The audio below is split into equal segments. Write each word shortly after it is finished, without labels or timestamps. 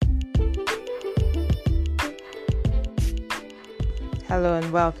Hello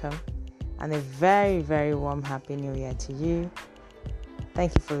and welcome, and a very, very warm Happy New Year to you.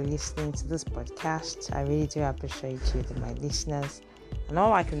 Thank you for listening to this podcast. I really do appreciate you, my listeners. And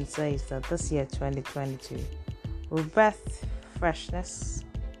all I can say is that this year, 2022, will birth freshness,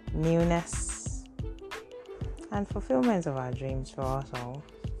 newness, and fulfillment of our dreams for us all.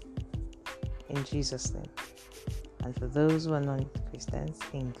 In Jesus' name. And for those who are non-Christians,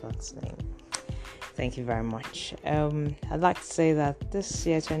 in God's name. Thank you very much. I'd like to say that this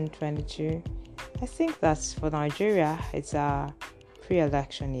year, 2022, I think that for Nigeria, it's a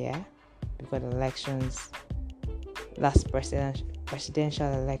pre-election year. We've got elections, last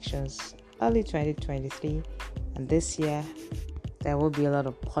presidential elections, early 2023, and this year, there will be a lot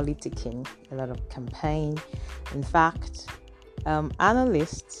of politicking, a lot of campaign. In fact,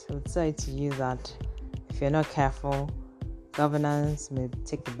 analysts would say to you that if you're not careful, governance may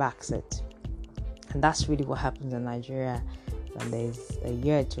take the back seat. And that's really what happens in Nigeria when there's a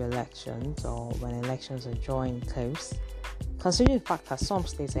year to elections or when elections are drawing close. Considering the fact that some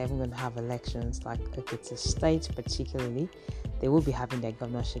states are even going to have elections, like Ekiti State particularly, they will be having their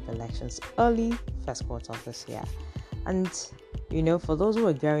governorship elections early first quarter of this year. And, for those who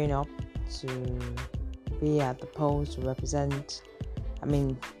are gearing up to be at the polls to represent,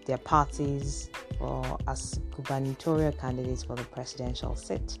 their parties as gubernatorial candidates for the presidential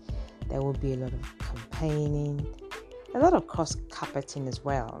seat, there will be a lot of campaigning, a lot of cross-carpeting as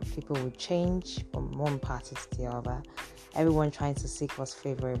well. People will change from one party to the other, everyone trying to seek what's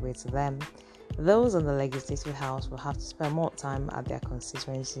favorable to them. Those in the legislative house will have to spend more time at their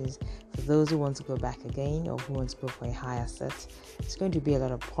constituencies. For those who want to go back again or who want to go for a higher seat, it's going to be a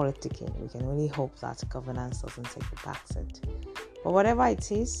lot of politicking. We can only hope that governance doesn't take the back seat. But whatever it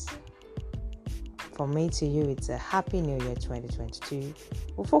is, from me to you, it's a Happy New Year 2022.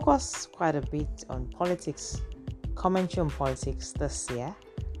 We'll focus quite a bit on politics, commentary on politics this year,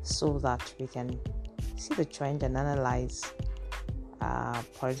 so that we can see the trend and analyze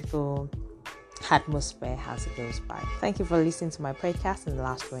political atmosphere as it goes by. Thank you for listening to my podcast in the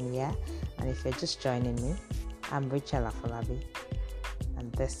last 1 year. And if you're just joining me, I'm Rachel Afolabi,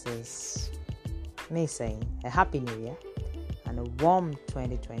 and this is me saying a Happy New Year and a warm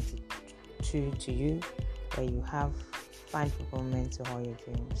 2022 to you, where you find fulfillment to all your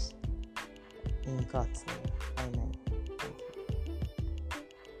dreams. In God's name, amen.